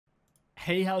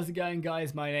Hey, how's it going,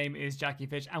 guys? My name is Jackie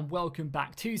Fish and welcome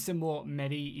back to some more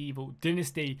Medieval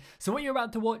Dynasty. So what you're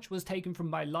about to watch was taken from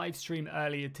my live stream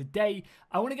earlier today.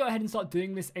 I want to go ahead and start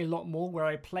doing this a lot more, where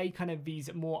I play kind of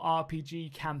these more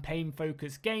RPG campaign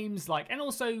focused games, and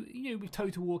also, with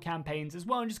Total War campaigns as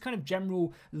well, and just kind of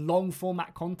general long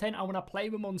format content. I want to play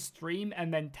them on stream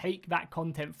and then take that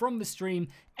content from the stream,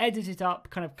 edit it up,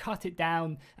 kind of cut it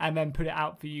down, and then put it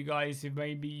out for you guys if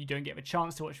maybe you don't get the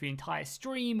chance to watch the entire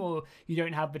stream, or you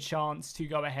don't have the chance to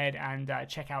go ahead and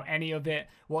check out any of it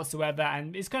whatsoever.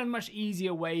 And it's kind of a much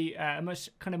easier way, a much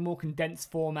kind of more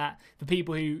condensed format for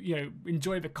people who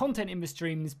enjoy the content in the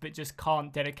streams but just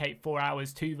can't dedicate 4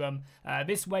 hours to them.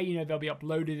 This way, they'll be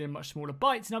uploaded in much smaller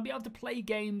bites, and I'll be able to play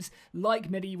games like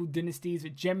Medieval Dynasties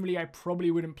that generally I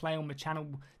probably wouldn't play on the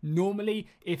channel normally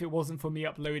if it wasn't for me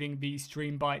uploading these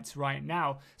stream bites right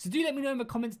now. So do let me know in the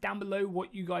comments down below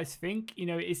what you guys think.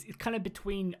 It's kind of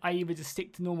between, I either just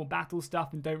stick to normal battle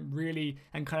stuff and don't really,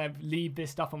 and kind of leave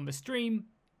this stuff on the stream,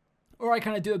 or I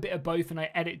kind of do a bit of both and I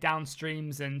edit down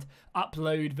streams and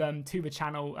upload them to the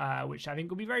channel, which I think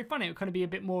will be very fun. It'll kind of be a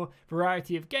bit more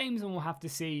variety of games, and we'll have to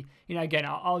see, again,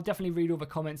 I'll definitely read all the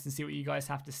comments and see what you guys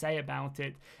have to say about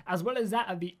it. As well as that,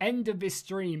 at the end of this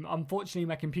stream, unfortunately,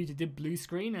 my computer did blue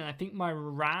screen, and I think my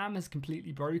RAM is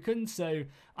completely broken, so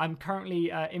I'm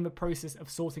currently in the process of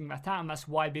sorting that out, and that's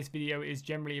why this video is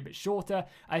generally a bit shorter.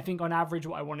 I think on average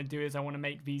what I want to do is I want to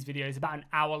make these videos about an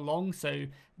hour long, so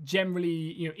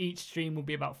generally, each stream will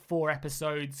be about 4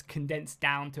 episodes condensed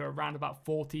down to around about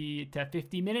 40 to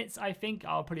 50 minutes. I think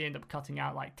I'll probably end up cutting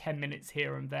out like 10 minutes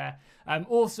here and there.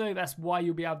 Also, that's why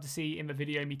you'll be able to see in the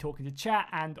video me talking to chat,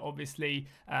 and obviously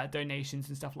donations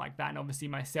and stuff like that, and obviously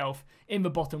myself in the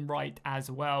bottom right as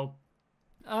well.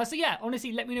 So yeah,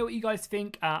 honestly, let me know what you guys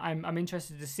think. I'm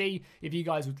interested to see if you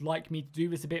guys would like me to do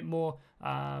this a bit more.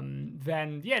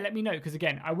 Then yeah, let me know, because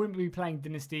again, I wouldn't be playing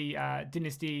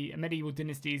Medieval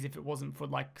Dynasties if it wasn't for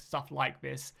stuff like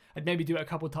this. I'd maybe do it a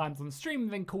couple times on the stream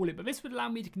and then call it, but this would allow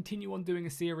me to continue on doing a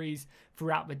series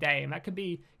throughout the day, and that could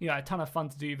be a ton of fun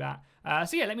to do that.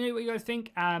 So yeah, let me know what you guys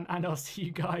think, and I'll see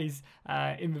you guys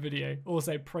in the video.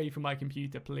 Also, pray for my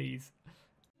computer, please.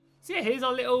 So yeah, here's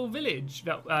our little village,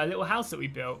 that little house that we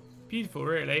built. Beautiful,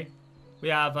 really. We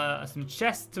have some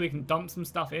chests so we can dump some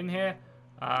stuff in here,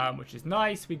 which is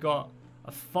nice. We got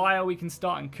a fire we can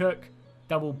start and cook,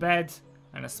 double bed,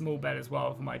 and a small bed as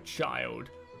well for my child.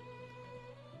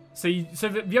 So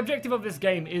the objective of this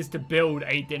game is to build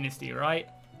a dynasty, right?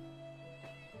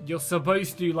 You're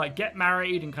supposed to get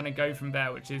married and kind of go from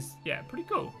there, which is, yeah, pretty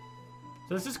cool.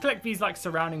 So let's just collect these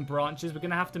surrounding branches. We're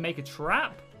gonna have to make a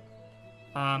trap.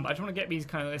 I just want to get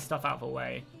this stuff out of the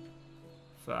way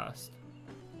first.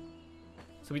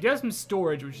 So we do have some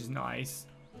storage, which is nice.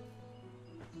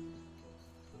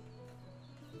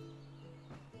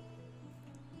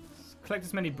 Let's collect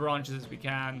as many branches as we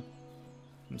can.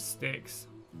 Some sticks.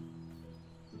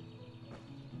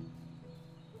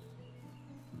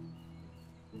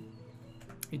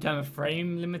 You turn the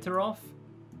frame limiter off.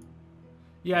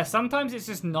 Yeah, sometimes it's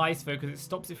just nice though, because it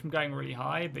stops it from going really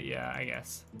high, but yeah, I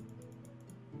guess.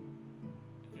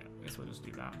 We'll just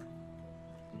do that.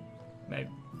 Maybe.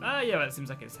 Yeah, that seems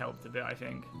like it's helped a bit, I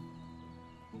think.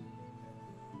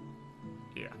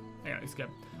 Yeah. Anyway, let's go.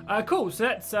 Cool. So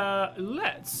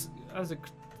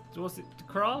what's it to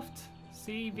craft?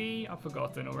 CV? I've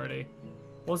forgotten already.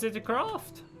 Was it to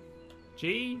craft?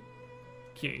 G?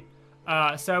 Q.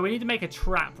 So we need to make a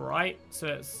trap, right? So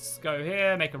let's go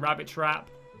here, make a rabbit trap.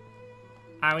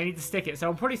 And we need to stick it. So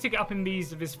I'll probably stick it up in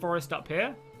this forest up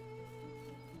here.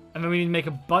 And then we need to make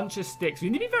a bunch of sticks. We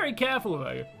need to be very careful,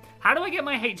 though. How do I get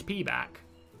my HP back?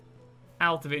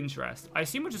 Out of interest. I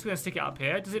assume we're just going to stick it up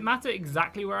here. Does it matter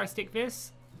exactly where I stick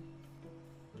this?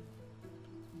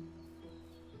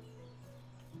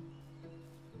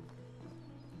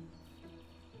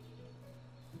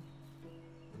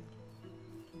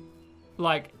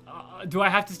 Do I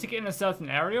have to stick it in a certain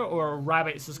area? Or a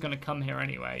rabbit's just going to come here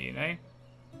anyway,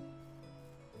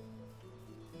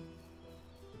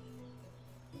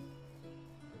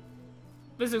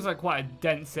 This looks like quite a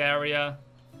dense area.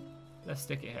 Let's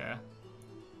stick it here.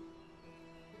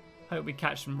 Hope we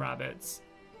catch some rabbits.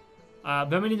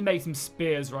 Then we need to make some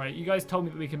spears, right? You guys told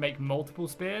me that we can make multiple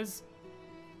spears.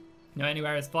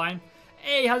 Anywhere is fine.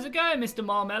 Hey, how's it going, Mr.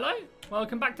 Marmello?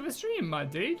 Welcome back to the stream, my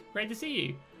dude. Great to see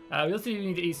you. We also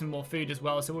need to eat some more food as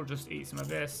well, so we'll just eat some of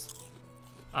this.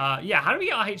 Yeah, how do we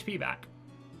get our HP back?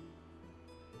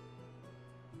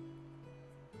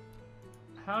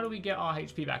 How do we get our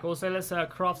HP back? Also, let's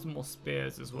craft some more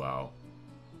spears as well.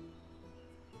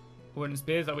 Wooden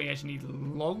spears? Oh, we actually need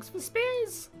logs for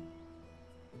spears?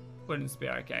 Wooden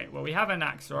spear, okay. Well, we have an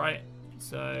axe, right?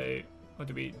 So, or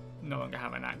do we no longer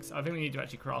have an axe? I think we need to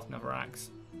actually craft another axe.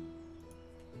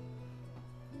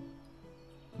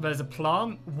 There's a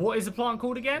plant. What is the plant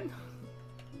called again?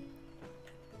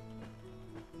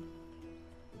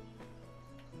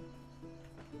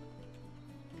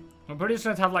 I'm pretty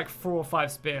sure to have like 4 or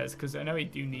 5 spears because I know we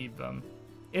do need them.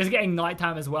 It's getting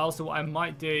nighttime as well, so what I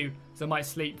might do is I might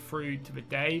sleep through to the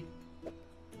day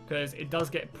because it does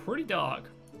get pretty dark.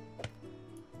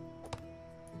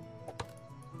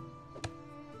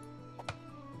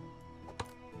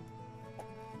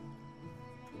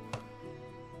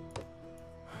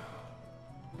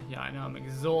 Yeah, I know, I'm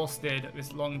exhausted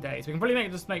this long day. So we can probably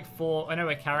just make 4. I know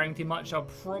we're carrying too much. I'll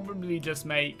probably just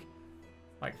make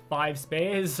like 5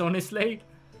 spears, honestly.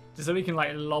 Just so we can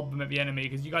like lob them at the enemy,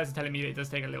 because you guys are telling me it does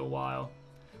take a little while.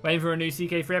 Waiting for a new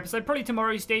CK3 episode. Probably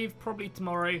tomorrow, Steve. Probably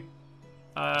tomorrow.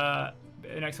 The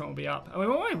next one will be up. I mean,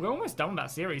 we're almost done with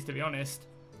that series, to be honest.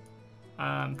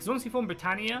 Because once we form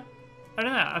Britannia, I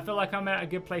don't know. I feel like I'm at a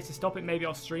good place to stop it. Maybe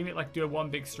I'll stream it, like do a one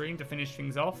big stream to finish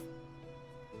things off.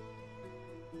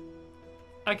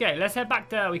 Okay, let's head back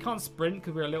to... We can't sprint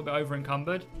because we're a little bit over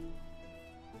encumbered.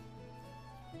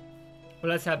 But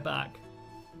let's head back.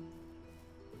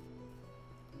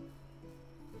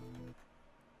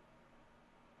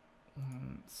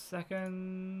 One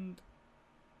second.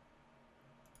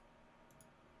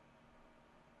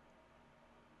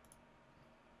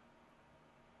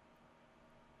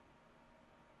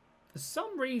 For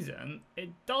some reason, it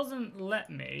doesn't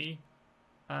let me...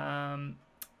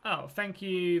 Oh, thank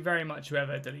you very much,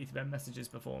 whoever deleted their messages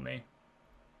before me.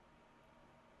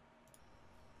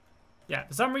 Yeah,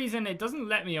 for some reason, it doesn't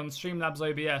let me on Streamlabs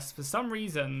OBS. For some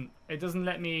reason, it doesn't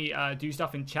let me do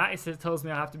stuff in chat. It tells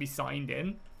me I have to be signed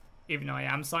in, even though I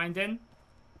am signed in.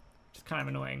 Which is kind of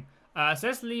annoying. So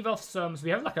let's leave off some... So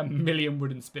we have like 1,000,000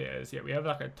 wooden spears. Yeah, we have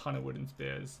like a ton of wooden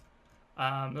spears.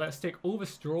 Let's stick all the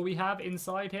straw we have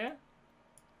inside here.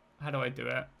 How do I do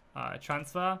it?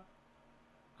 Transfer.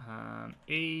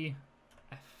 E,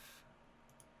 F.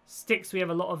 Sticks, we have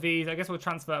a lot of these. I guess we'll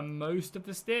transfer most of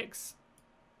the sticks.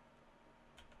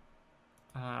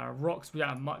 Rocks, we don't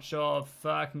have much of.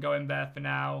 Fur can go in there for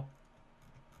now.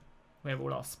 We have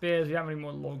all our spears. We don't have any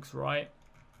more logs, right?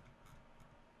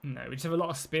 No, we just have a lot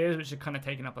of spears, which are kind of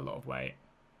taking up a lot of weight.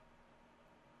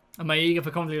 Am I eager for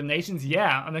Conflict of Nations?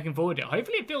 Yeah, I'm looking forward to it.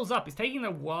 Hopefully it fills up. It's taking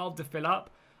a while to fill up.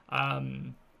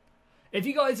 If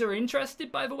you guys are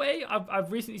interested, by the way,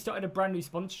 I've recently started a brand new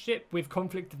sponsorship with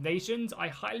Conflict of Nations. I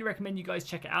highly recommend you guys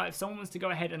check it out. If someone wants to go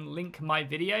ahead and link my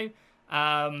video,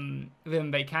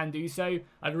 then they can do so.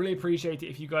 I'd really appreciate it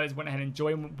if you guys went ahead and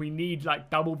join. We need like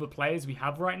double the players we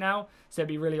have right now, so it'd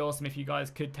be really awesome if you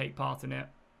guys could take part in it.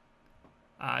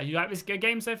 You like this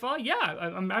game so far? Yeah,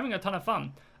 I'm having a ton of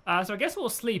fun. So I guess we'll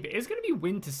sleep. It is going to be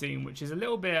winter soon, which is a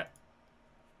little bit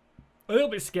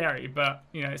scary, but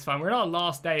you know, it's fine. We're in our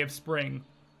last day of spring,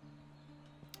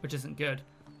 which isn't good.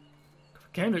 The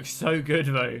game looks so good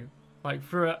though. Like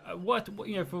for what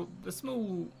you know, for the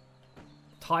small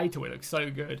title, it looks so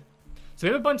good. So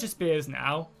we have a bunch of spears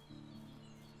now.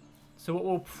 So what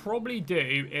we'll probably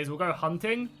do is we'll go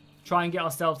hunting, try and get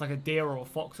ourselves like a deer or a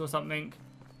fox or something,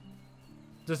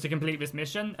 just to complete this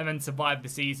mission and then survive the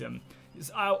season.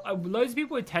 Loads of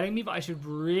people were telling me that I should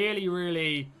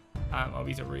really oh,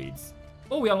 these are reeds.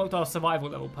 Oh, we unlocked our survival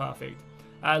level. Perfect.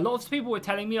 Lots of people were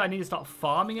telling me I need to start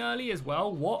farming early as well.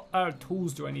 What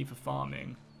tools do I need for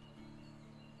farming?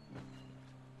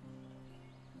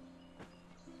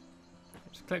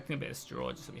 Just collecting a bit of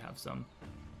straw just so we have some.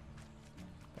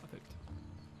 Perfect.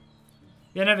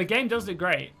 Yeah, no, the game does look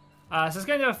great. So let's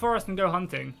go into a forest and go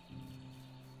hunting.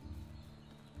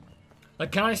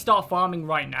 Like, can I start farming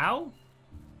right now?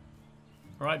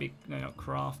 Alright, no, not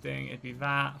crafting. It'd be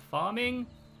that. Farming.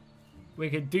 We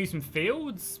could do some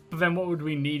fields, but then what would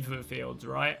we need for the fields,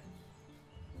 right?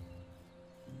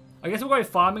 I guess we'll go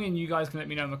farming, and you guys can let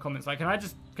me know in the comments. Like, can I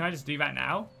just do that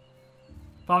now?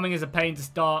 Farming is a pain to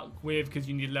start with because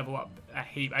you need to level up a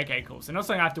heap. Okay, cool. So not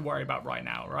something I have to worry about right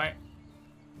now, right?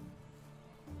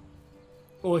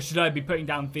 Or should I be putting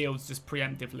down fields just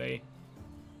preemptively?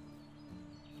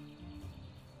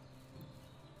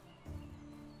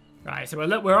 Right, so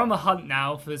we're on the hunt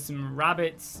now for some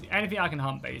rabbits. Anything I can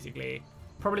hunt, basically.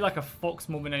 Probably like a fox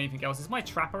more than anything else. Is my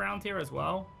trap around here as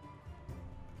well?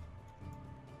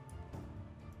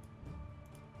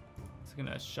 It's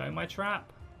gonna show my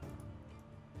trap.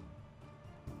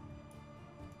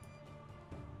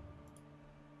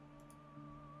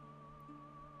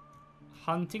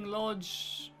 Hunting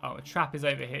lodge. Oh, a trap is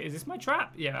over here. Is this my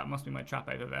trap? Yeah, that must be my trap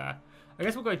over there. I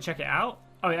guess we'll go check it out.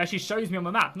 Oh, it actually shows me on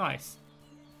the map. Nice.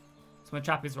 My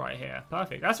trap is right here.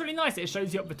 Perfect. That's really nice. It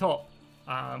shows you up the top.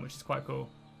 which is quite cool.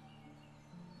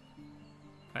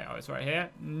 Okay, oh, it's right here.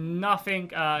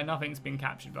 Nothing's been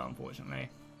captured, though, unfortunately.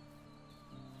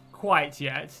 Quite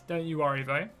yet. Don't you worry,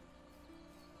 though.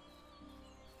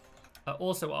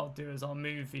 Also, what I'll do is I'll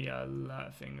move the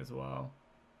alert thing as well.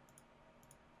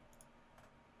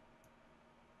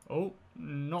 Oh,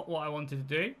 not what I wanted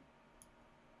to do.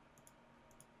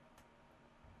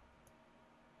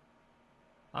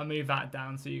 I'll move that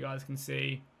down so you guys can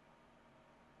see.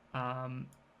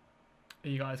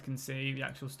 You guys can see the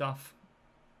actual stuff.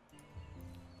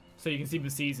 So you can see the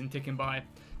season ticking by.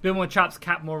 Build more traps,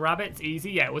 cap more rabbits.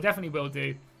 Easy. Yeah, we'll definitely will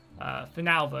do. For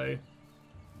now, though,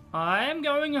 I am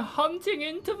going hunting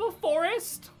into the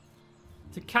forest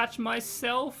to catch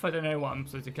myself. I don't know what I'm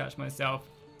supposed to catch myself.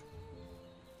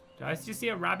 Did I just see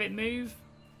a rabbit move?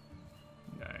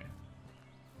 No.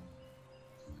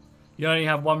 You only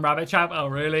have one rabbit trap? Oh,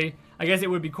 really? I guess it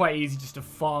would be quite easy just to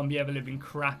farm the ever-living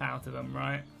crap out of them,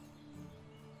 right?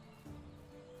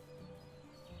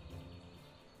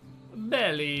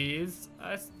 Bellies.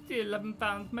 I still haven't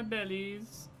found my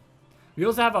bellies. We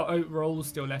also have our oat rolls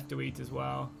still left to eat as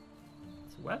well.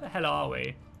 So where the hell are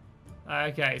we?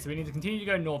 Okay, so we need to continue to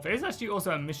go north. There's actually also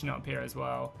a mission up here as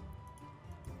well.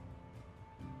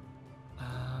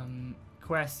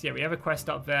 Quest. Yeah, we have a quest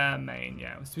up there. Main,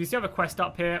 yeah. So we still have a quest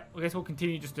up here. I guess we'll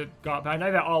continue just to go up. I know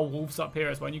there are wolves up here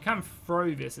as well. And you can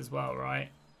throw this as well, right?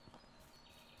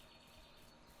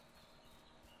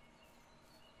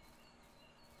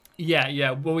 Yeah,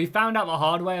 yeah. Well, we found out the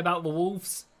hard way about the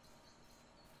wolves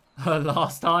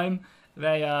last time.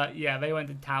 They, yeah, they went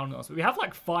to town on us. But we have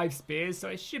like 5 spears, so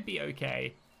it should be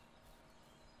okay.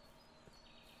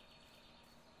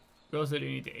 We also do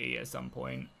need to eat at some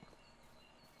point.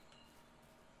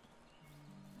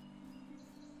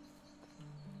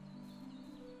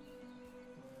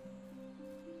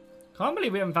 Can't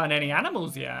believe we haven't found any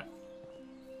animals yet.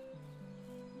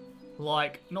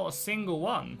 Like, not a single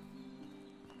one.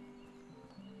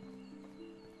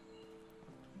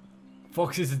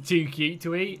 Foxes are too cute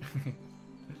to eat.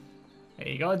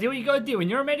 Hey, you gotta do what you gotta do. When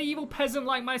you're a medieval peasant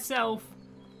like myself,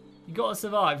 you gotta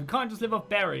survive. You can't just live off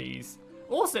berries.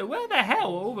 Also, where the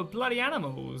hell are all the bloody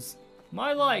animals? Am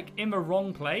I, like, in the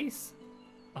wrong place?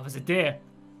 Oh, there's a deer.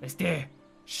 There's deer.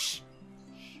 Shh.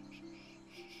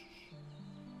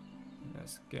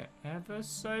 Let's get ever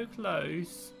so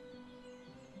close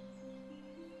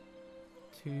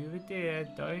to the deer.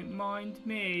 Don't mind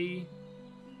me.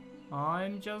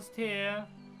 I'm just here.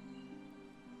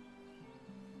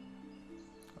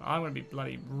 I'm going to be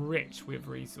bloody rich with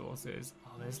resources.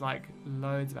 Oh, there's like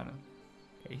loads of animals.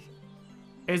 Okay.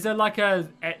 Is there like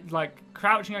like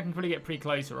crouching? I can probably get pretty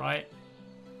close, right?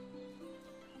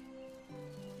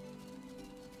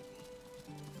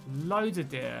 Loads of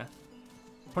deer.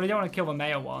 Probably don't want to kill the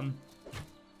male one.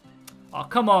 Oh,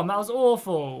 come on. That was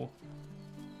awful.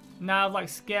 Now I've like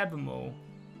scared them all.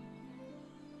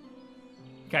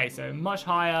 Okay, so much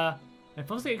higher. And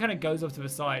obviously it kind of goes off to the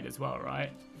side as well,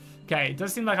 right? Okay, it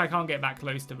does seem like I can't get back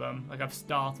close to them. Like I've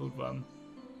startled them.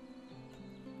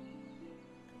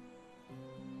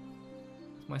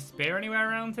 Is my spear anywhere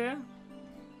around here?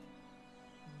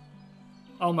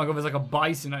 Oh my god, there's like a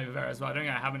bison over there as well. I don't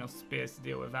think I have enough spears to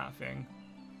deal with that thing.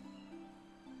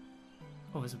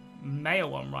 Oh, there's a male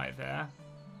one right there.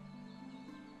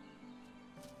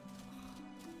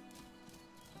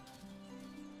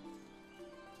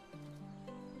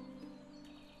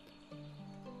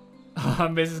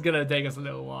 This is gonna take us a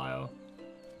little while.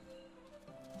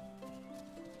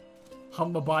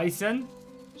 Hunt the bison?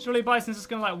 Surely bison's just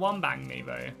gonna like one bang me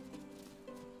though.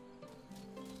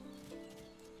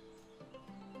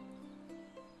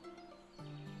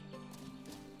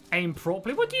 Aim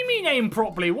properly? What do you mean aim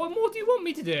properly? What more do you want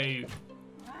me to do?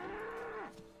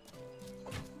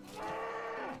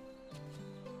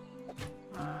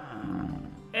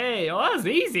 Hey, oh, that was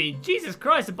easy. Jesus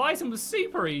Christ, the bison was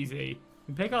super easy.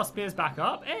 We pick our spears back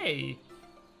up. Hey.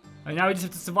 And now we just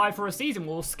have to survive for a season.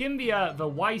 We'll skin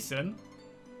the bison.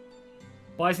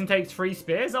 Bison takes 3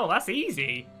 spears. Oh, that's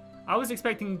easy. I was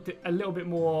expecting a little bit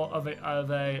more of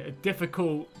a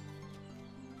difficult...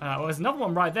 well, there's another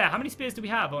one right there. How many spears do we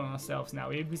have on ourselves now?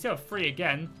 We still have 3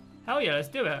 again. Hell yeah, let's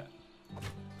do it.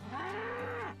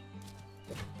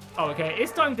 Oh, okay.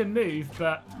 It's time to move,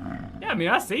 but... Yeah, I mean,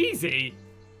 that's easy.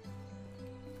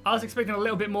 I was expecting a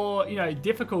little bit more, you know,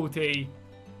 difficulty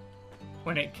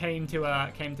when it came to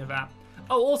that.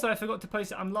 Oh, also, I forgot to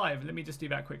post it. I'm live. Let me just do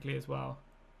that quickly as well.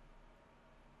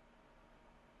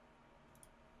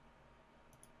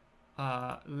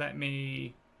 Let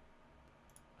me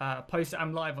post it.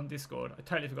 I'm live on Discord. I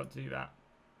totally forgot to do that.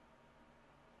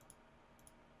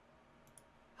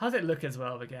 How's it look as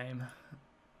well, the game?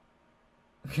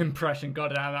 Compression,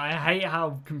 goddamn! I hate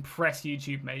how compressed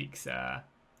YouTube makes it.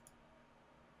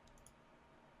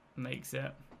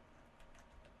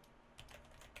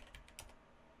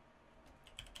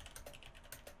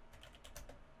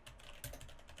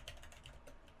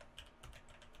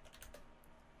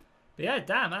 But yeah,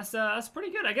 damn, that's pretty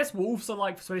good. I guess wolves are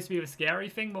like supposed to be a scary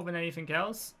thing more than anything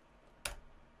else.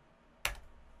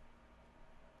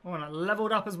 Oh, and I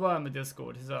leveled up as well in the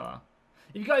Discord. Huzzah.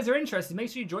 If you guys are interested, make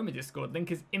sure you join my Discord.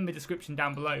 Link is in the description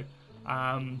down below.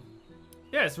 Yeah,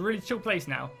 it's a really chill place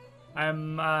now.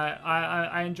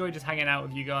 I enjoy just hanging out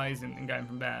with you guys and going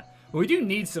from there. Well, we do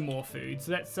need some more food,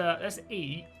 so let's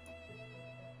eat.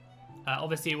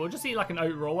 Obviously, we'll just eat like an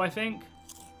oat roll, I think.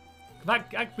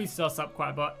 That boosts us up quite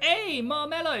a bit. Hey,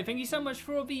 Marmello, thank you so much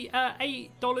for the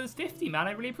 $8.50, man.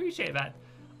 I really appreciate that.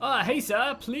 Hey,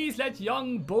 sir, please let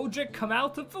young Baldric come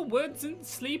out of the woods and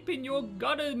sleep in your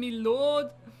gutter, me lord.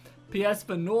 P.S.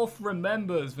 The North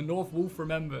remembers. The North Wolf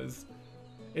remembers.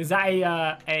 Is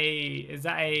that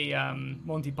a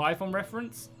Monty Python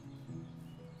reference?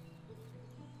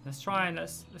 Let's try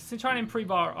and improve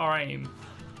our aim.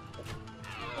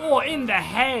 Oh, in the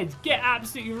head! Get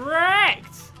absolutely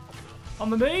wrecked! On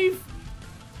the move?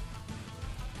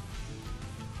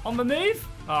 On the move?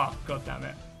 Oh, god damn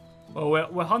it. Well,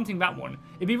 we're hunting that one.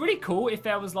 It'd be really cool if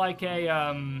there was like a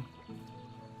don't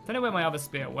know where my other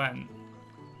spear went.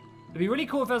 It'd be really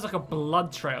cool if there was like a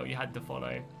blood trail you had to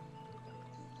follow.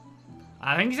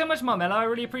 Thank you so much, Marmello. I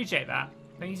really appreciate that.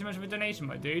 Thank you so much for the donation,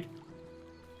 my dude.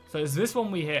 So is this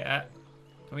one we hit?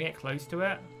 Can we get close to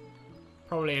it?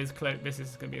 Probably as close. This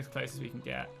is going to be as close as we can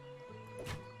get.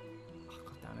 Oh,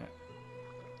 god damn it.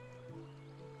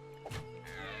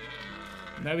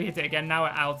 No, we hit it again. Now we're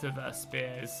out of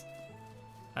spears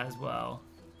as well.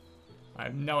 I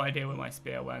have no idea where my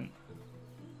spear went.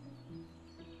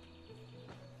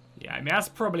 Yeah, I mean, that's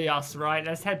probably us, right?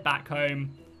 Let's head back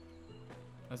home.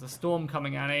 There's a storm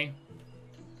coming, Annie.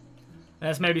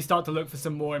 Let's maybe start to look for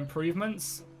some more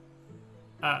improvements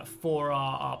for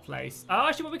our place.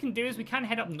 Actually, what we can do is we can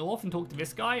head up north and talk to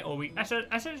this guy, or we actually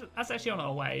that's actually on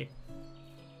our way.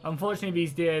 Unfortunately,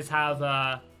 these deers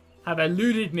have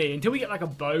eluded me. Until we get like a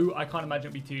bow, I can't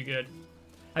imagine it'd be too good.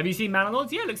 Have you seen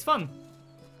Manalords? Yeah, it looks fun.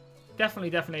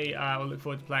 Definitely. We'll look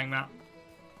forward to playing that.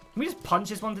 Can we just punch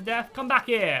this one to death? Come back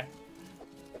here.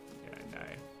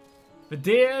 The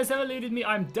deers have eluded me.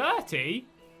 I'm dirty?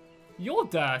 You're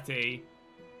dirty.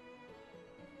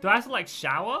 Do I have to, like,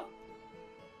 shower?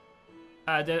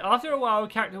 After a while, a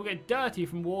character will get dirty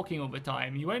from walking all the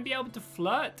time. You won't be able to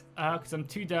flirt because I'm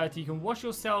too dirty. You can wash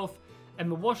yourself in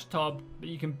the wash tub, but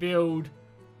you can build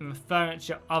and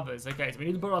furniture others. Okay, so we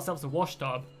need to build ourselves a wash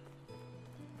tub.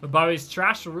 The bow is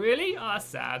trash? Really? Oh, that's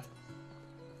sad.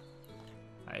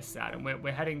 That is sad. And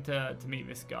we're heading to meet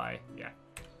this guy. Yeah.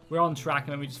 We're on track,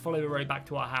 and then we just follow the road back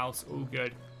to our house. All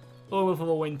good. All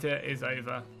before winter is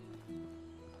over.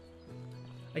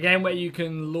 Again, where you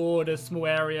can lord a small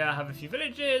area, have a few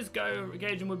villages, go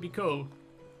engage them would be cool.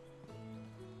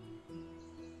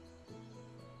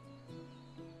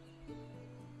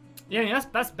 Yeah, I mean,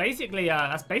 that's basically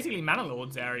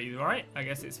Manalord's area, right? I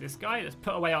guess it's this guy. Let's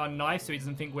put away our knife so he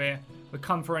doesn't think we're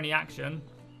come for any action.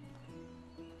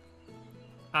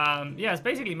 Yeah, it's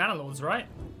basically Manalord's, right?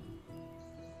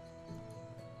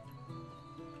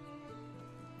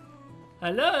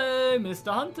 Hello,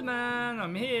 Mr. Hunterman,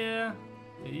 I'm here.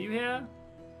 Are you here?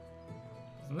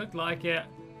 Doesn't look like it.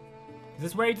 Is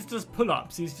this where he just does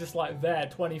pull-ups? He's just like there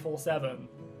 24/7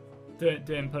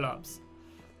 doing pull-ups.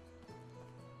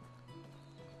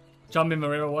 Jump in the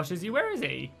river washes you. Where is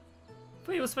he? I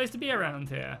thought he was supposed to be around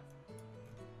here.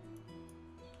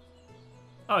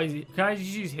 Oh, is he, can I just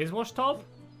use his wash tub?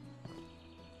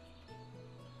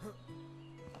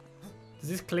 Does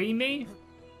this clean me?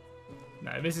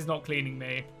 No, this is not cleaning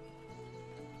me.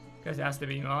 Guess it has to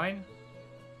be mine.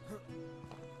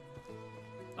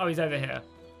 Oh, he's over here.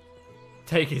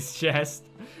 Take his chest.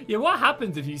 Yeah, what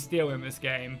happens if you steal in this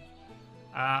game?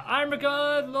 I'm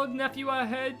regard, Lord Nephew, I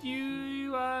heard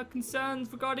you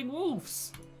concerns regarding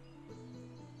wolves.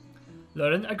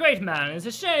 Lord, a great man. It's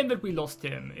a shame that we lost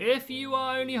him. If you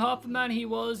are only half the man he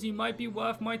was, you might be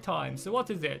worth my time. So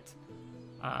what is it?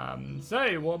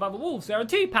 So, what about the wolves? There are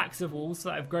 2 packs of wolves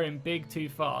that have grown big too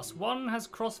fast. One has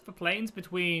crossed the plains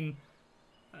between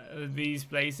these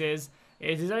places.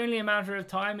 It is only a matter of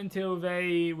time until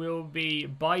they will be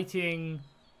biting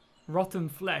rotten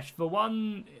flesh. The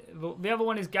other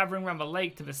one is gathering around the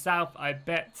lake to the south. I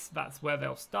bet that's where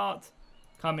they'll start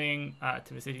coming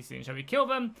to the city soon. Shall we kill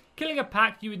them? Killing a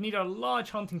pack, you would need a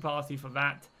large hunting party for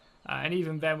that. And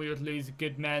even then we would lose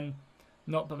good men.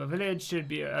 Not but the village should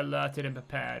be alerted and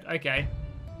prepared. Okay.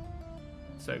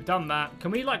 So, done that.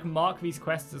 Can we, like, mark these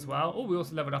quests as well? Oh, we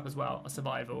also leveled up as well. A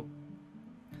survival.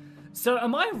 So,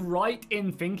 am I right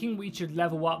in thinking we should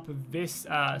level up this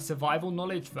survival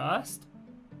knowledge first?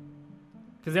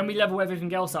 Because then we level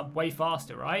everything else up way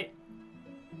faster, right?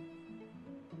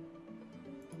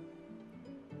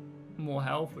 More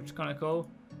health, which is kind of cool.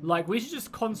 Like, we should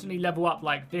just constantly level up,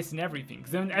 like, this and everything.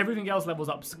 Because then everything else levels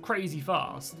up crazy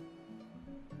fast.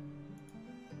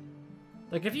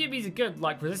 Like, a few of these are good.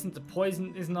 Like, resistance to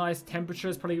poison is nice. Temperature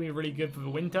is probably going to be really good for the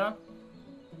winter.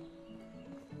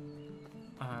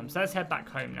 So let's head back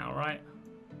home now, right?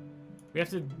 We have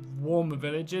to warm the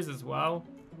villages as well.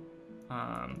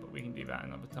 But we can do that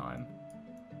another time.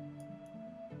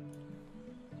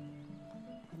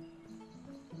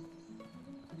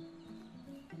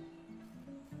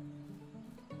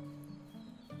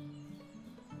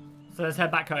 So let's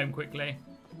head back home quickly.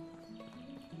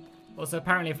 Also,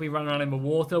 apparently if we run around in the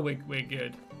water, we're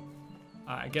good.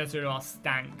 Alright, get rid of our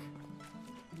stank.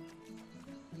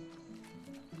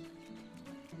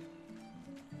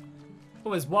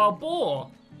 Oh, there's wild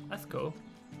boar. That's cool.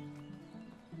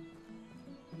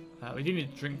 We do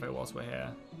need to drink though whilst we're here.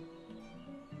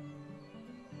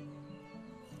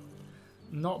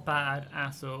 Not bad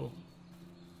at all.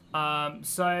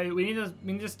 So we need to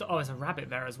oh, there's a rabbit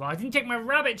there as well. I didn't check my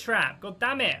rabbit trap. God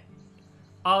damn it.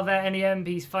 Are there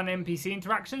any fun NPC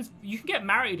interactions? You can get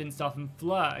married and stuff and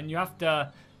flirt, and you have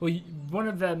to. Well, one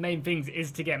of the main things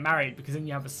is to get married because then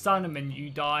you have a son, and then you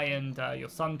die, and your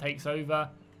son takes over,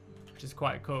 which is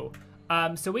quite cool.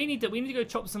 So we need to go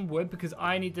chop some wood because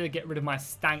I need to get rid of my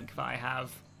stank that I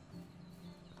have.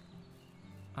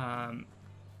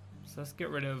 So let's get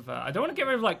rid of. I don't want to get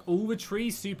rid of like all the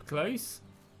trees super close.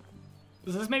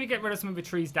 So let's maybe get rid of some of the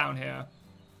trees down here.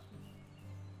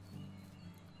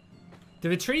 Do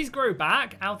the trees grow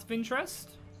back out of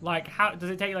interest? Like, how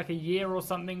does it take like a year or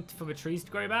something for the trees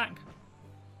to grow back?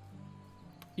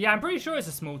 Yeah, I'm pretty sure it's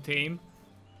a small team.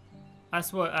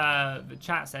 That's what the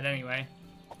chat said anyway.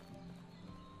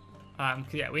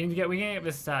 Yeah, we need to get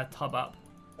this tub up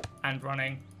and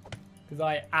running because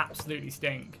I absolutely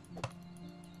stink.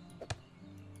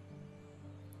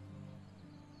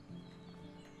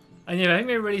 And yeah, I think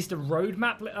they released a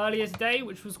roadmap earlier today,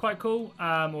 which was quite cool,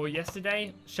 or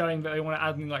yesterday, showing that they want to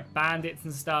add like bandits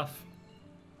and stuff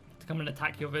to come and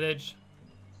attack your village.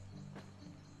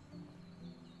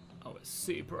 Oh, it's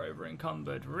super over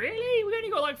encumbered. Really? We only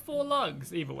got like 4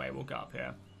 lugs. Either way, we'll go up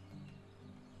here.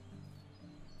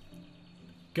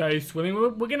 Go swimming.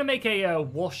 We're gonna make a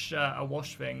wash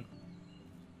thing.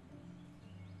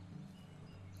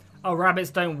 Oh, rabbits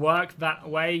don't work that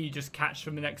way. You just catch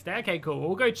them the next day. Okay, cool.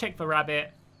 We'll go check the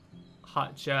rabbit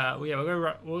hutch. Well, yeah,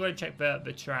 we'll go check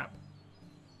the trap.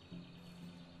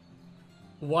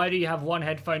 Why do you have one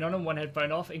headphone on and one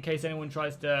headphone off? In case anyone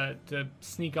tries to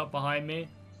sneak up behind me.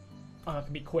 Oh, I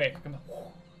can be quick. I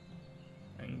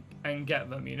can and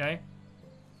get them, you know.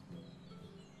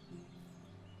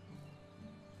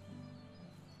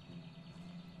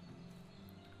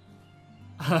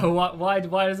 Why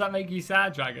does that make you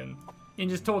sad, Dragon? You can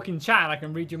just talk in chat and I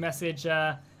can read your message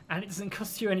and it doesn't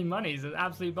cost you any money. It's an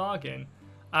absolute bargain.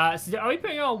 So are we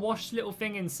putting our wash little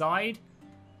thing inside?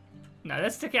 No,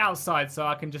 let's stick it outside so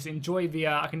I can just enjoy the...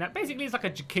 basically, it's like a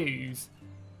jacuzzi.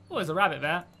 Oh, there's a rabbit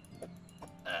there.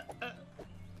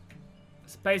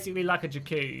 It's basically like a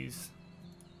jacuzzi.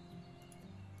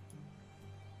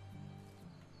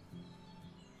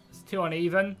 It's too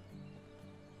uneven.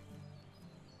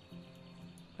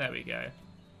 There we go.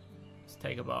 Let's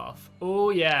take a bath.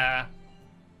 Oh, yeah.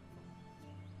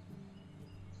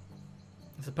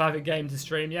 It's a perfect game to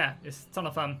stream. Yeah, it's a ton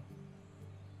of fun.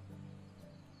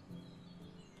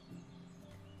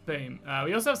 Boom.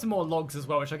 We also have some more logs as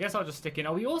well, which I guess I'll just stick in.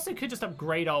 Oh, we also could just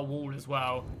upgrade our wall as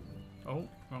well. Oh,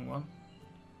 wrong one.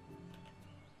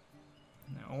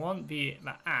 No, I want the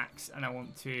axe, and I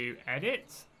want to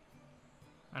edit.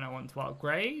 And I want to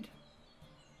upgrade.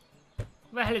 What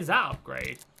the hell is that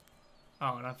upgrade?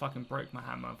 Oh, and I fucking broke my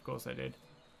hammer. Of course I did.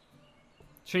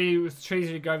 Trees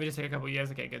would go over just take a couple of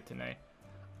years. Okay, good to know.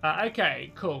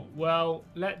 Okay, cool. Well,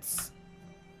 let's...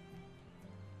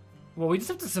 Well, we just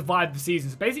have to survive the season.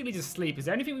 So basically just sleep. Is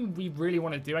there anything we really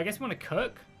want to do? I guess we want to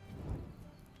cook.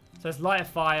 So let's light a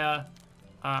fire.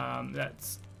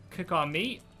 Let's cook our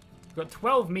meat. We've got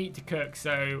 12 meat to cook.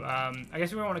 So I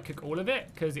guess we don't want to cook all of it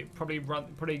because it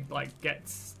probably like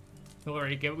gets not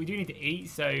very good. We do need to eat,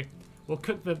 so we'll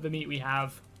cook the meat we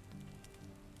have.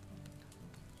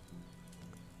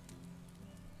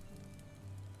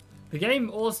 The game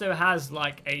also has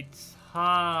like a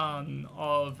ton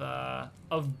of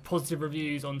positive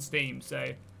reviews on Steam.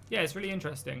 So yeah, it's really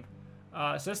interesting.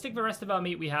 So let's stick the rest of our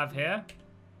meat we have here.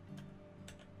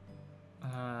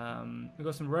 We've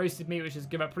got some roasted meat, which is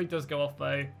good. That probably does go off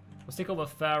though. We'll stick all the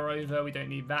fur over. We don't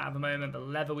need that at the moment. The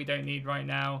leather we don't need right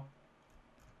now.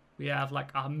 We have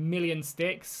like 1,000,000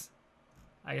 sticks.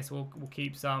 I guess we'll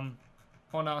keep some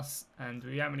on us. And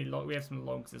we have some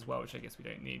logs as well, which I guess we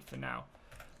don't need for now.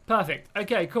 Perfect.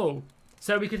 Okay, cool.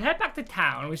 So we could head back to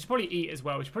town. We should probably eat as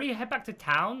well. We should probably head back to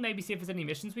town. Maybe see if there's any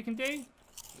missions we can do.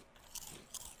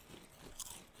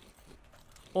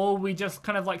 Or we just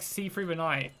kind of like see through the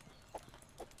night.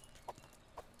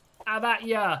 How about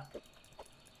ya?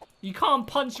 You can't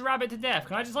punch a rabbit to death.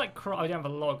 Can I just like cry? I don't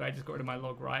have a log. I just got rid of my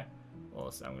log, right?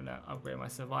 Also, I'm gonna upgrade my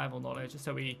survival knowledge just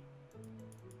so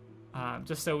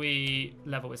we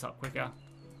level this up quicker.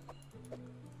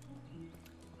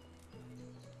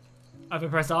 If I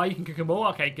press R, you can cook them all.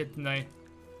 Okay, good to know.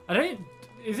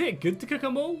 Is it good to cook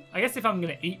them all? I guess if I'm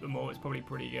gonna eat them all, it's probably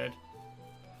pretty good.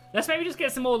 Let's maybe just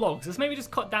get some more logs. Let's maybe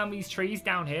just cut down these trees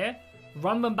down here.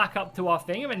 Run them back up to our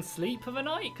thing and then sleep for the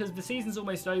night. Because the season's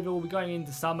almost over. We'll be going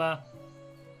into summer.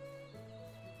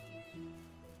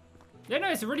 Yeah, no,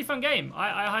 it's a really fun game.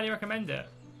 I highly recommend it.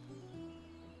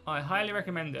 I highly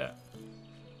recommend it.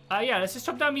 Yeah, let's just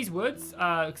chop down these woods.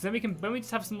 Because then we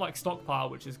just have some like stockpile,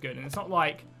 which is good. And it's not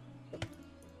like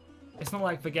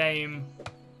the game,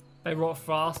 they rot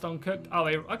fast uncooked. Oh,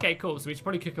 okay, cool. So we should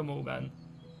probably cook them all then.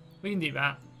 We can do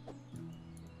that.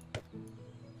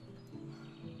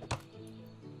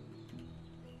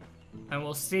 And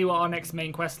we'll see what our next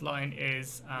main quest line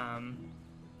is.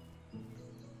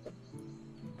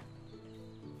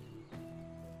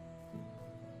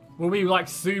 We'll be like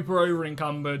super over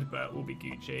encumbered, but we'll be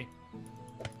Gucci.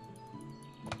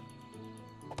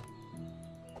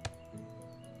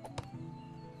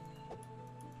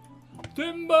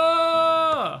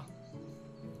 Timber!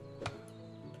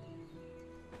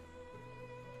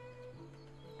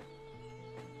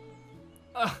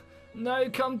 No,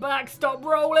 come back, stop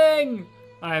rolling!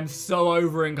 I am so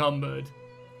over encumbered.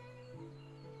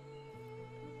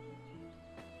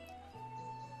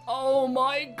 Oh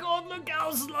my god, look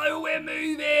how slow we're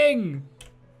moving!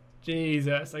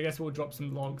 Jesus, I guess we'll drop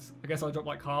some logs. I guess I'll drop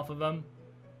like half of them.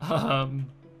 And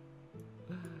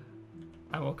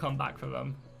we'll come back for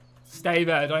them. Stay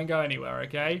there, don't go anywhere,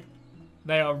 okay?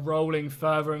 They are rolling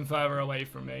further and further away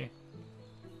from me.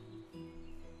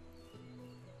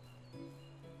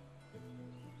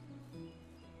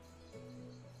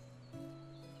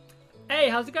 Hey,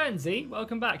 how's it going, Z?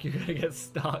 Welcome back. You're gonna get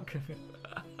stuck.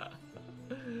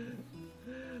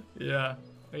 Yeah.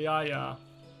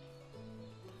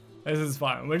 This is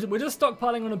fine. We're just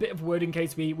stockpiling on a bit of wood in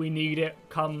case we need it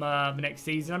come the next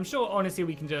season. I'm sure, honestly,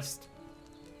 we can just...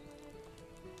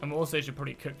 And we also should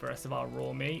probably cook the rest of our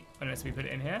raw meat, unless we put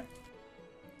it in here.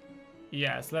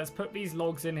 Yeah, so let's put these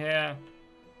logs in here.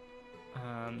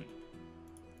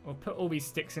 We'll put all these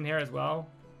sticks in here as well.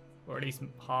 Or at least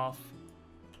half.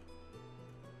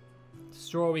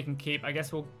 Straw we can keep. I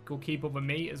guess we'll keep all the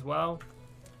meat as well.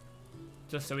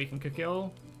 Just so we can cook it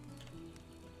all.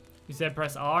 You said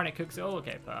press R and it cooks it all?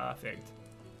 Okay, perfect.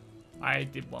 I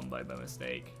did one by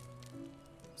mistake.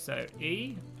 So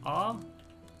E, R,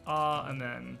 and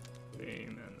then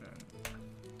boom, and then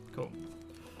cool.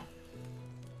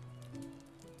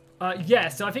 Yeah,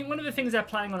 so I think one of the things they're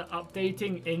planning on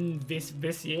updating in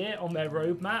this year on their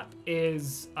roadmap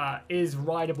is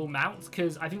rideable mounts,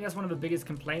 because I think that's one of the biggest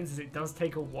complaints is it does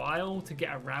take a while to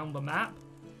get around the map.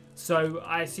 So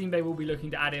I assume they will be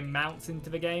looking to add in mounts into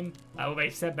the game. Well,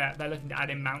 they've said that they're looking to add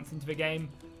in mounts into the game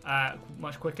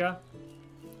much quicker,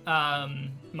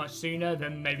 much sooner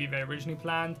than maybe they originally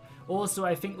planned. Also,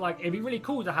 I think like it'd be really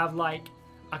cool to have like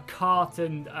a cart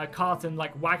and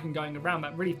like wagon going around.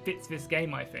 That really fits this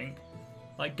game, I think.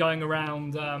 Like going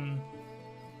around,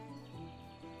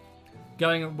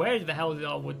 where the hell did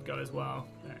our wood go as well?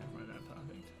 There, right there,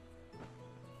 perfect.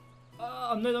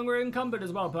 I'm no longer encumbered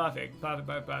as well. Perfect.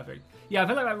 Yeah, I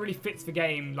feel like that really fits the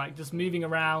game. Like just moving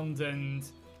around and,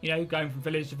 you know, going from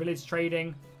village to village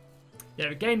trading. Yeah,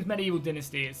 the game's Medieval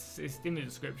Dynasty. It's in the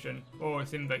description, or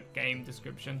it's in the game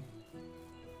description.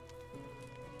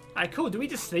 Alright, cool. Do we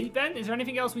just sleep then? Is there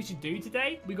anything else we should do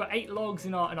today? We've got 8 logs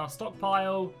in our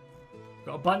stockpile.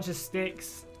 Got a bunch of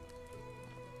sticks.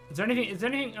 Is there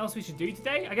anything else we should do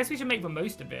today? I guess we should make the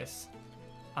most of this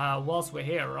whilst we're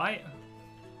here, right?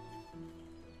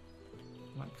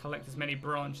 Like collect as many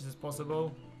branches as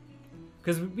possible.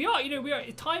 Because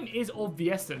time is of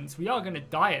the essence. We are going to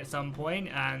die at some point,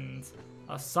 and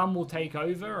our sun will take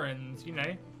over, and you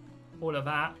know, all of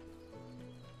that.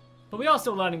 But we are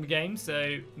still learning the game, so,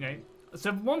 you know,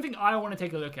 So one thing I want to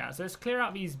take a look at. So let's clear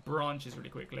out these branches really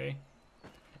quickly.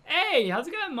 Hey, how's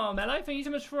it going, Marmello? Thank you so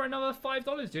much for another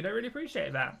 $5, dude. I really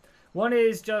appreciate that. One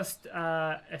is just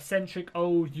eccentric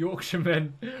old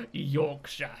Yorkshireman.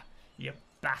 Yorkshire, you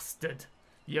bastard.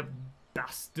 You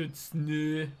bastard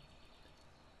snoo.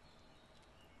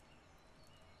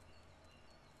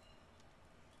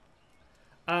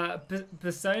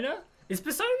 Persona? Is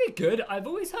Persona good? I've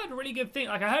always heard really good things.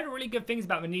 Like, I heard really good things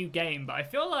about the new game, but I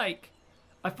feel like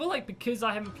because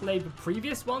I haven't played the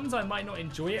previous ones, I might not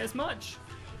enjoy it as much.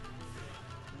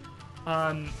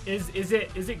 Is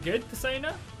it good,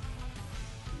 Persona?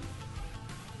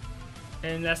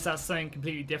 Unless that's something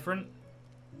completely different.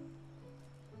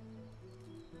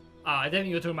 I don't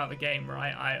think you're talking about the game,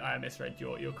 right? I misread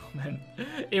your comment.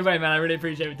 Anyway, man, I really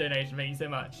appreciate the donation. Thank you so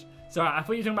much. Sorry, I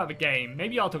thought you were talking about the game.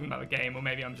 Maybe you're talking about the game, or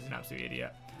maybe I'm just an absolute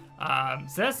idiot.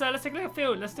 So let's take a look at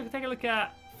field. Let's take a look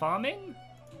at farming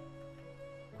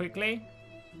quickly.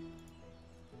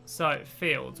 So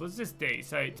fields. What does this do?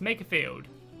 So to make a field.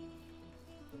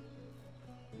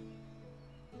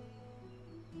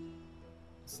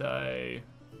 So I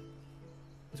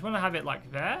just want to have it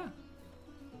like there.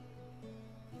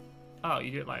 Oh,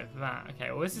 you do it like that.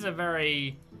 Okay, well, this is a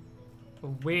very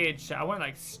weird shape. I want it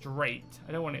like straight.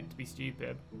 I don't want it to be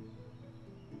stupid.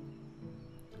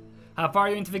 How far are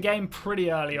you into the game?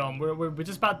 Pretty early on. We're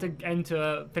just about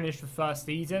to finish the first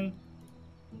season.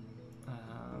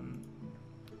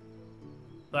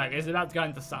 Like, it's about to go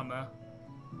into summer.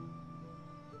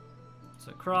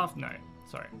 So craft, no.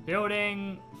 Sorry.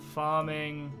 Building,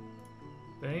 farming,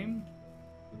 boom.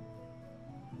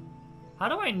 How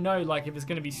do I know, like, if it's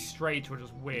going to be straight or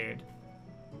just weird?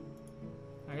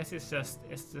 I guess it's just...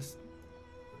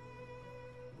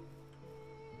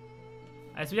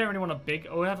 I guess we don't really want a big...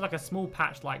 Oh, we have, like, a small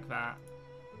patch like that.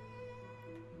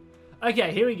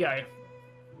 Okay, here we go.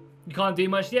 You can't do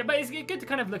much yet, but it's good to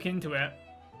kind of look into it.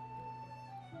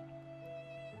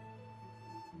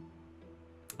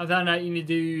 I found out you need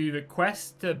to do the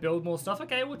quest to build more stuff.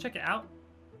 Okay, we'll check it out.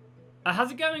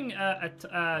 How's it going,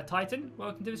 Titan?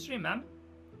 Welcome to the stream, man.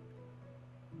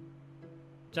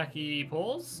 Jackie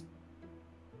Pauls.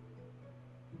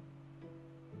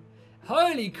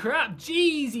 Holy crap,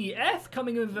 Jeezy F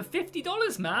coming in with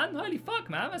 $50, man. Holy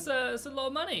fuck, man. That's a lot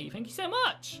of money. Thank you so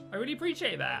much. I really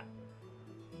appreciate that.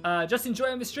 Just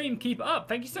enjoying the stream. Keep it up.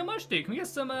 Thank you so much, dude. Can we get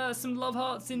some love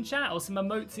hearts in chat or some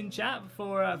emotes in chat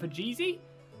for Jeezy?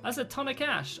 That's a ton of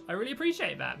cash. I really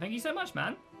appreciate that. Thank you so much,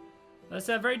 man. That's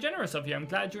very generous of you. I'm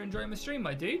glad you're enjoying the stream,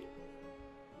 my dude.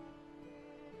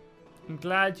 I'm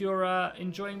glad you're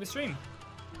enjoying the stream.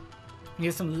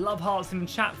 Here's some love hearts in the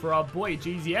chat for our boy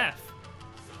GZF.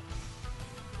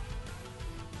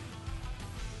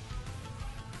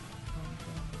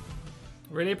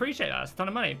 Really appreciate that. That's a ton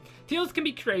of money. Fields can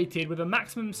be created with a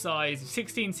maximum size of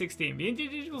 1616. The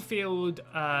individual field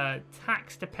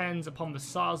tax depends upon the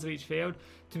size of each field.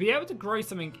 To be able to grow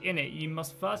something in it, you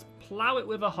must first plow it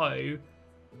with a hoe.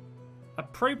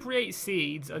 Appropriate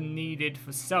seeds are needed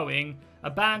for sowing. A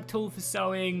bag tool for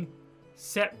sowing.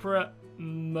 Separate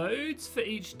modes for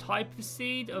each type of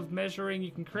seed of measuring.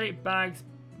 You can create bags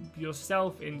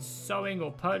yourself in sowing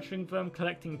or purchasing them,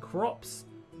 collecting crops.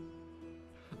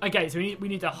 Okay, so we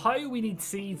need a hoe, we need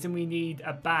seeds, and we need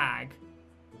a bag.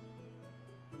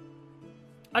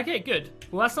 Okay, good.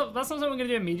 Well, that's not something we're gonna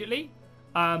do immediately,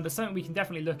 but something we can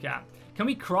definitely look at. Can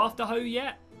we craft a hoe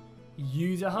yet?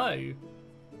 Use a hoe.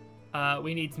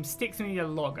 We need some sticks and we need a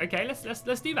log. Okay,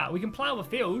 let's do that. We can plow the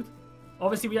field.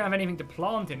 Obviously, we don't have anything to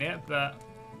plant in it, but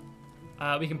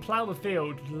we can plow the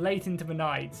field late into the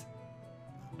night.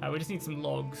 We just need some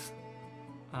logs.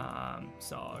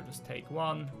 So I'll just take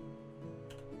one.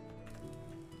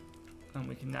 And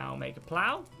we can now make a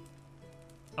plow.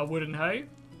 A wooden hoe.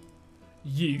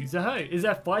 Use a hoe. Is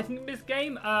there fighting in this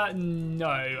game? No,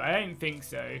 I don't think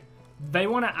so. They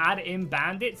want to add in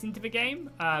bandits into the game,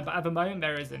 but at the moment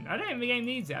there isn't. I don't think the game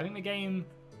needs it. I think the game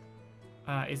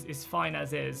is fine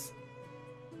as is.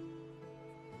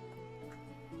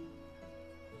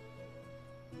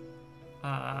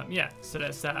 Yeah, so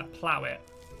let's plow it.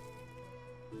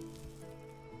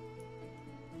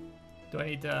 Do I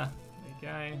need to...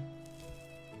 There you go.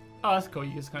 Oh, that's cool.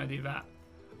 You just kind of do that.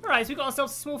 Alright, so we've got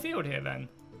ourselves a small field here then.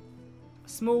 A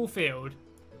small field.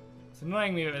 It's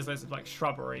annoying me that there's loads of like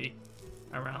shrubbery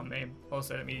around me.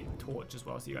 Also, let me torch as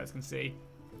well so you guys can see.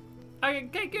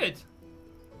 Okay, good.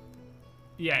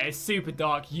 Yeah, it's super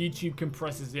dark. YouTube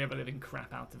compresses the ever-living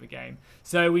crap out of the game.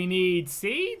 So we need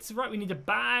seeds. Right, we need a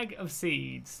bag of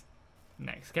seeds.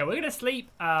 Next. Okay, we're going to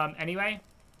sleep anyway.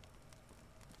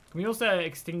 Can we also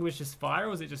extinguish this fire,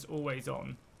 or is it just always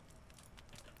on?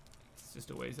 It's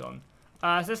just always on.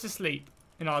 So let's just sleep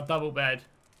in our double bed.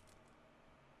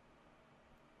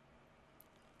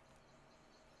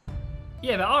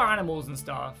 Yeah, there are animals and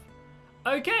stuff.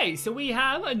 Okay, so we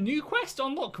have a new quest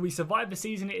unlocked. Can we survive the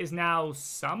season? It is now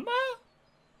summer?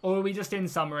 Or are we just in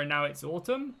summer and now it's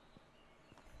autumn?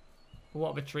 What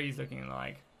are the trees looking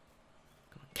like?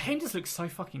 The game just looks so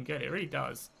fucking good. It really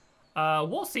does.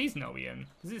 What season are we in?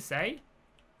 Does it say?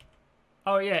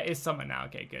 Oh yeah, it's summer now.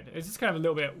 Okay, good. It's just kind of a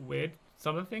little bit weird.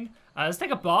 Summer thing. Let's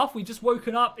take a bath. We just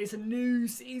woken up. It's a new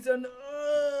season.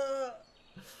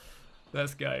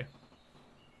 Let's go.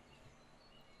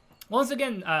 Once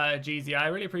again, Jeezy, I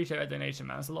really appreciate that donation,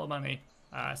 man. It's a lot of money.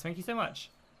 So thank you so much.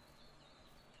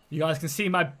 You guys can see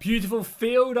my beautiful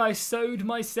field I sowed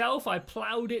myself. I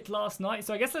plowed it last night.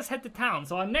 So I guess let's head to town.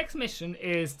 So our next mission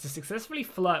is to successfully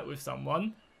flirt with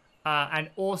someone. And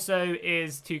also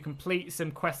is to complete some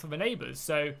quests for the neighbors.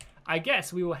 So I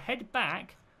guess we will head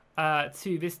back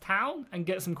to this town and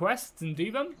get some quests and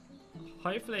do them.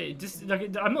 Hopefully, just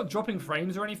like I'm not dropping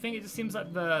frames or anything. It just seems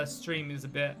like the stream is a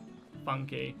bit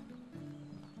funky.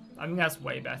 I think that's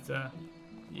way better.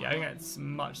 Yeah, I think that's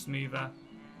much smoother.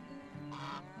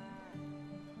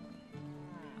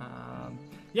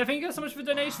 Yeah, thank you guys so much for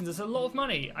donations. It's a lot of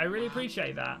money. I really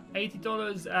appreciate that.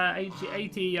 $80,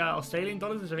 80 Australian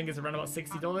dollars, which I think is around about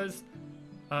 $60.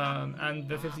 And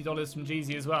the $50 from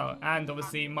Jeezy as well. And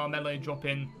obviously Marmello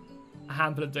dropping a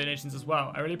handful of donations as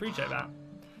well. I really appreciate that.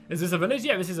 Is this a village?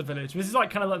 Yeah, this is a village. This is like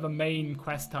kind of like the main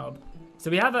quest hub.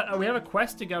 So we have a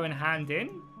quest to go and hand in.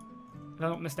 If I'm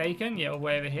not mistaken. Yeah,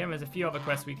 way over here. And there's a few other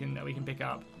quests we can pick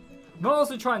up. We'll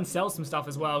also try and sell some stuff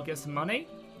as well. Get some money.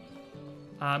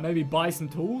 Maybe buy some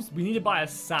tools. We need to buy a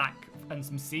sack and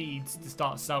some seeds to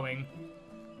start sowing.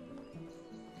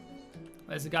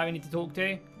 There's the guy we need to talk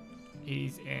to.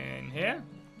 He's in here.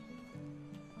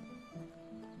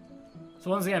 So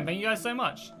once again, thank you guys so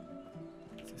much.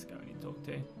 What's this guy we need to talk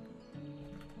to?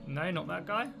 No, not that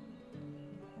guy.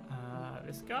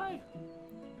 This guy.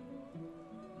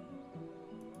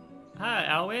 Hi,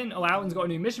 Alwyn. Oh, Alwyn's got a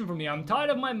new mission from me. I'm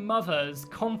tired of my mother's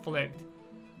conflict.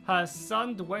 Her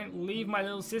son won't leave my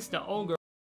little sister, Olga,